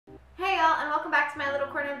y'all, and welcome back to my little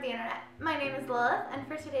corner of the internet. My name is Lilith, and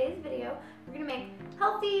for today's video, we're gonna make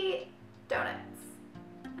healthy donuts.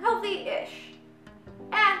 Healthy-ish.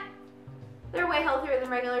 They're way healthier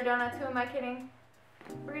than regular donuts, who am I kidding?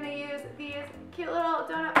 We're gonna use these cute little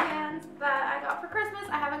donut pans that I got for Christmas.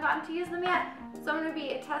 I haven't gotten to use them yet, so I'm gonna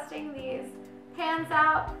be testing these pans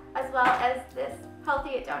out, as well as this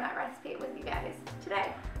healthy donut recipe with you guys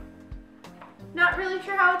today. Not really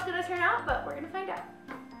sure how it's gonna turn out, but we're gonna find out.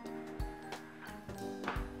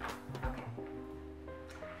 Okay.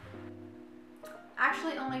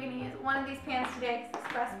 Actually only gonna use one of these pans today because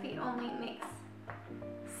this recipe only makes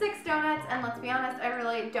 6 donuts, and let's be honest, I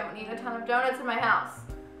really don't need a ton of donuts in my house.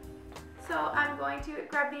 So I'm going to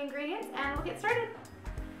grab the ingredients and we'll get started.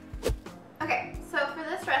 Okay, so for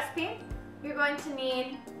this recipe, you're going to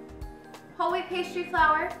need whole wheat pastry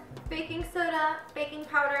flour, baking soda, baking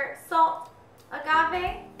powder, salt,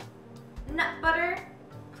 agave, nut butter,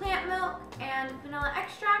 plant milk, and vanilla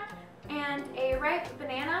extract, and a ripe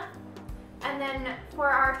banana. And then for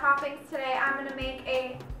our toppings today, I'm going to make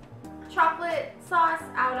a chocolate sauce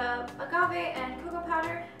out of agave and cocoa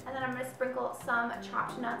powder, and then I'm going to sprinkle some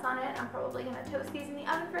chopped nuts on it. I'm probably going to toast these in the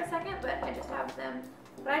oven for a second, but I just have them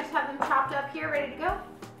chopped up here, ready to go.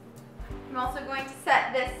 I'm also going to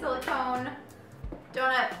set this silicone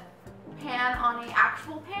donut pan on the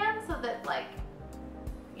actual pan so that, like,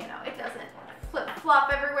 you know, it doesn't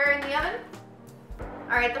flip-flop everywhere in the oven.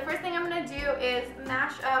 All right, the first thing I'm gonna do is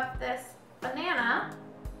mash up this banana.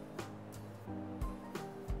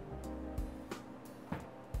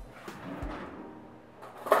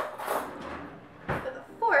 With a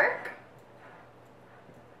fork.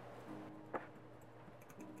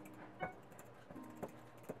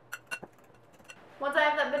 Once I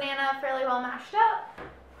have that banana fairly well mashed up,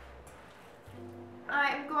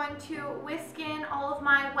 I'm going to whisk in all of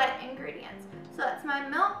my wet ingredients. So that's my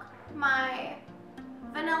milk, my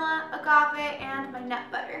vanilla, agave, and my nut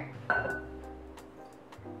butter.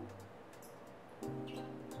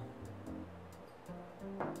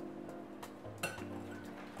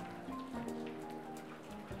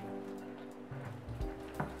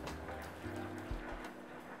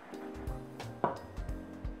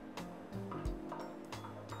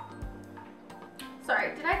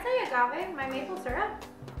 Sorry, did I say agave? My maple syrup?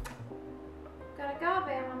 Got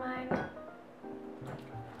agave on my mind.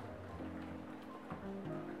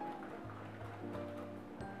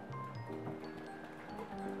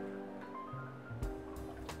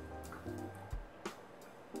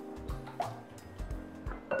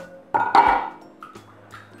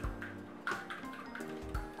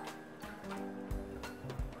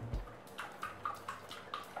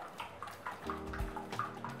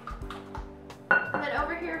 And then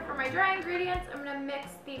over here for my dry ingredients, I'm going to mix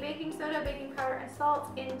the baking soda, baking powder, and salt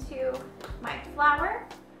into my flour.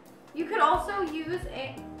 You could also use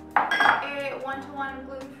a 1-to-1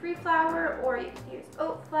 gluten-free flour, or you could use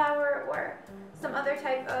oat flour or some other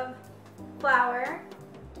type of flour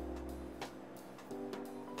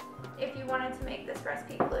if you wanted to make this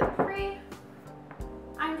recipe gluten-free.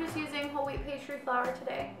 I'm just using whole wheat pastry flour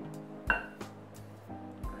today. I'm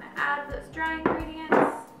going to add those dry ingredients.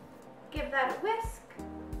 Give that a whisk.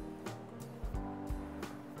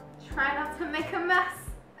 Try not to make a mess.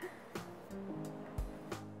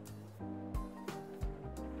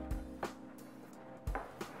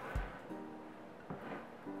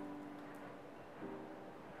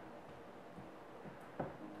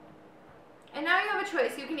 And now you have a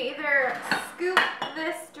choice. You can either scoop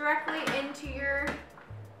this directly into your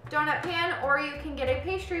donut pan, or you can get a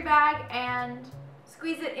pastry bag and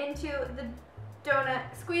squeeze it into the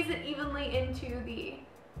squeeze it evenly into the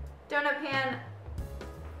donut pan.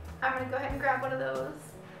 I'm gonna go ahead and grab one of those.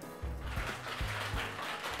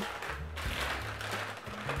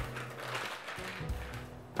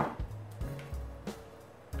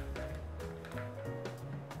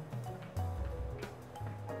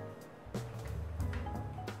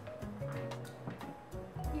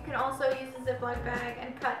 You can also use a Ziploc bag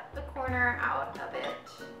and cut the corner out of it.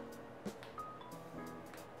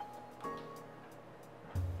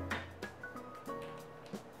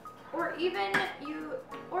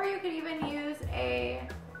 Or you could even use a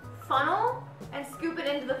funnel and scoop it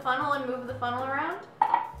into the funnel and move the funnel around.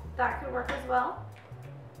 That could work as well.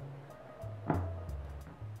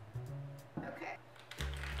 Okay.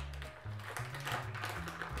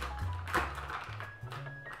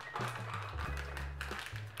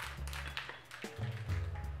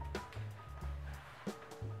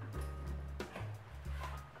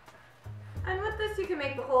 And with this, you can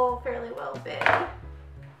make the hole fairly well big.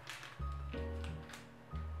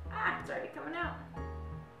 It's already coming out.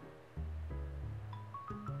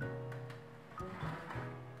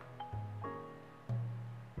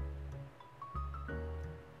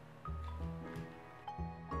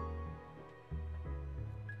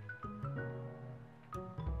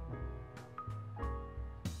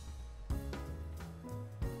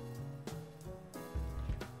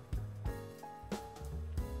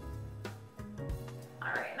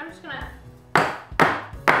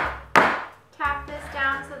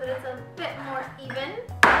 that it's a bit more even.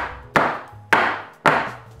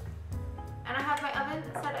 And I have my oven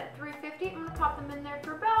set at 350. I'm gonna pop them in there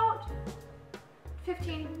for about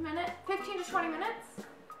 15 to 20 minutes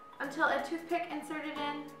until a toothpick inserted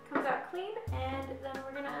in comes out clean, and then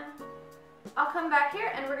I'll come back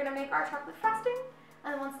here and we're gonna make our chocolate frosting.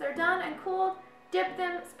 And once they're done and cooled, dip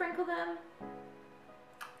them, sprinkle them.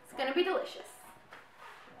 It's gonna be delicious.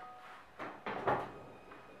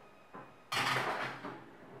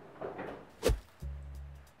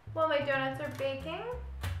 While my donuts are baking,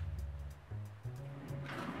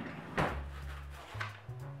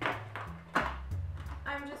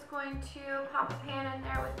 I'm just going to pop a pan in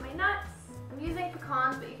there with my nuts. I'm using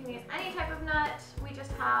pecans, but you can use any type of nut. We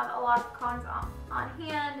just have a lot of pecans on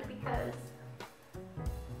hand because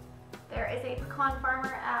there is a pecan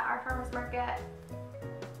farmer at our farmer's market,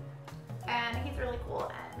 and he's really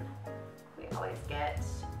cool, and we always get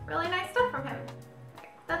really nice stuff from him. Okay,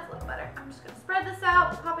 that's a little better. I'm just gonna spread this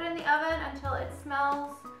out, pop it in the oven until it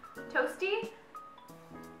smells toasty.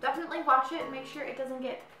 Definitely watch it and make sure it doesn't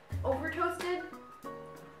get over toasted.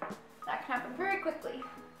 That can happen very quickly.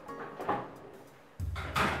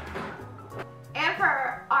 And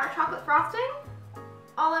for our chocolate frosting,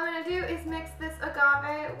 all I'm gonna do is mix this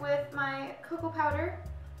agave with my cocoa powder.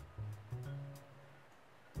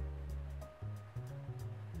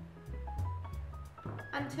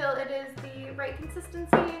 Until it is the right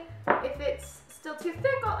consistency. If it's still too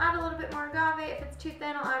thick, I'll add a little bit more agave. If it's too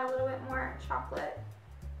thin, I'll add a little bit more chocolate,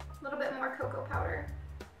 a little bit more cocoa powder.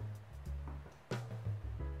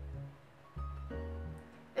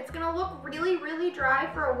 It's gonna look really, really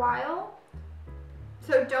dry for a while,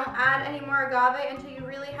 so don't add any more agave until you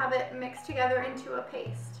really have it mixed together into a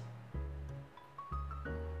paste.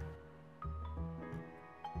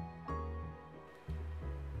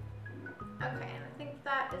 Okay, and I think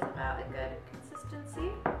that is about a good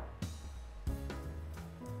consistency.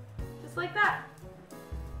 Just like that.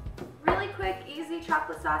 Really quick, easy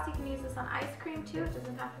chocolate sauce. You can use this on ice cream too. It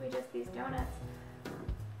doesn't have to be just these donuts.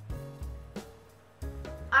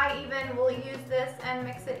 I even will use this and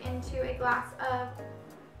mix it into a glass of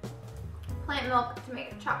plant milk to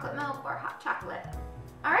make chocolate milk or hot chocolate.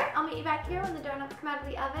 All right, I'll meet you back here when the donuts come out of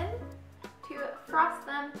the oven to frost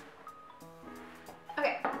them.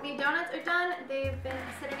 Okay, the donuts are done. They've been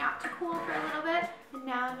sitting out to cool for a little bit, and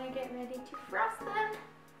now I'm gonna get ready to frost them.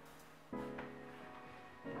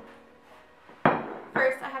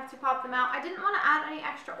 First, I have to pop them out. I didn't want to add any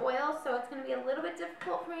extra oil, so it's going to be a little bit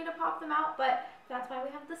difficult for me to pop them out, but that's why we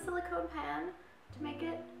have the silicone pan to make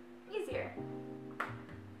it easier.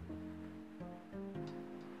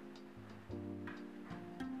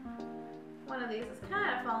 One of these is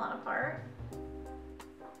kind of falling apart.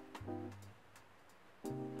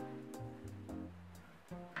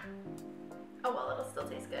 Oh well, it'll still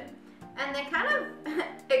taste good. And they kind of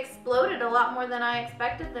exploded a lot more than I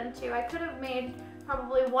expected them to. I could have made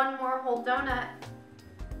probably one more whole donut.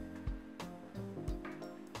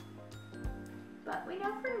 But we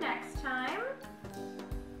know for next time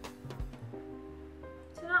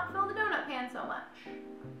to not fill the donut pan so much.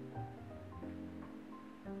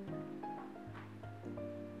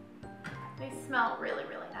 They smell really,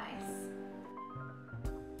 really nice.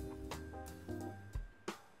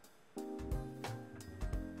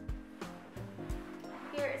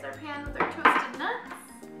 Here is our pan with our toasted nuts.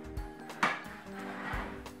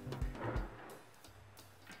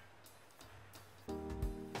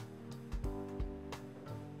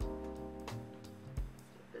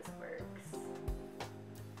 This works.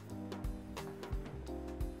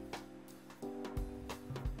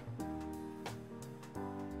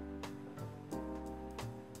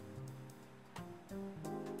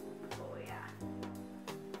 Oh yeah.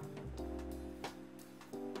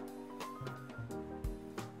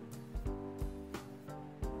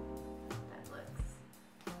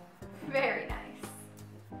 Very nice.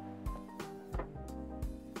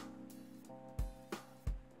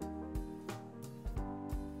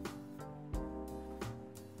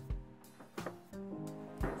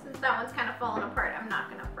 Since that one's kind of falling apart, I'm not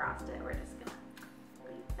going to frost it. We're just going to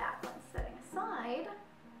leave that one setting aside.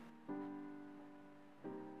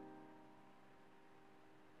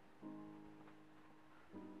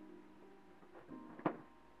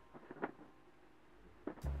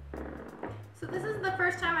 So this is the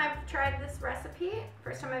first time I've tried this recipe,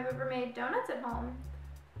 first time I've ever made donuts at home.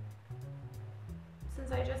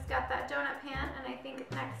 Since I just got that donut pan, and I think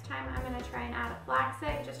next time I'm going to try and add a flax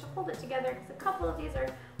egg just to hold it together, because a couple of these are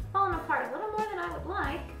falling apart a little more than I would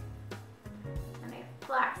like. And a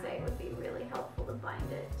flax egg would be really helpful to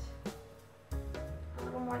bind it a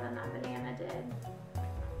little more than that banana did.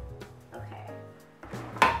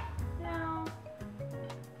 Okay.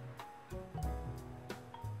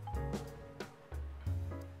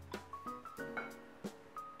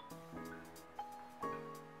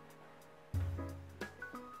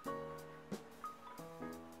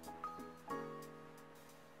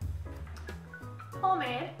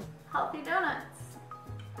 homemade healthy donuts.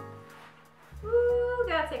 Ooh,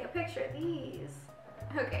 gotta take a picture of these.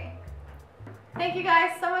 Okay. Thank you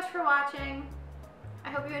guys so much for watching. I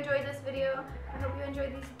hope you enjoyed this video. I hope you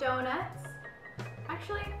enjoyed these donuts.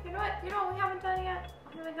 Actually, you know what? You know what we haven't done yet?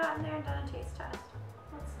 We haven't gotten there and done a taste test.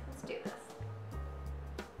 Let's do this.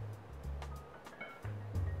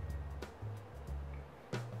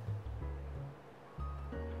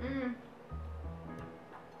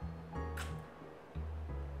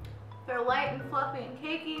 They're light and fluffy and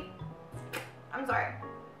cakey. I'm sorry.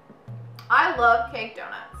 I love cake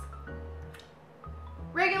donuts.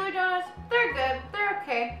 Regular donuts, they're good, they're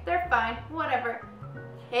okay, they're fine, whatever.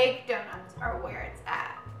 Cake donuts are where it's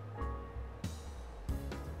at.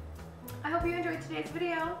 I hope you enjoyed today's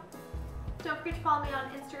video. Don't forget to follow me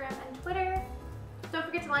on Instagram and Twitter. Don't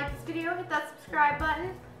forget to like this video, hit that subscribe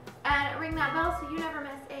button, and ring that bell so you never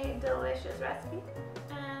miss a delicious recipe.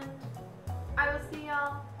 And I will see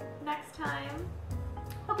y'all next time.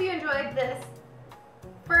 Hope you enjoyed this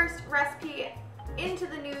first recipe into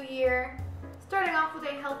the new year, starting off with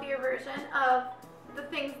a healthier version of the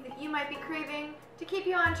things that you might be craving to keep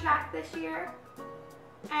you on track this year.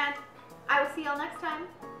 And I will see y'all next time.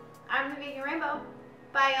 I'm the Vegan Rainbow.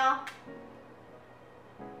 Bye y'all.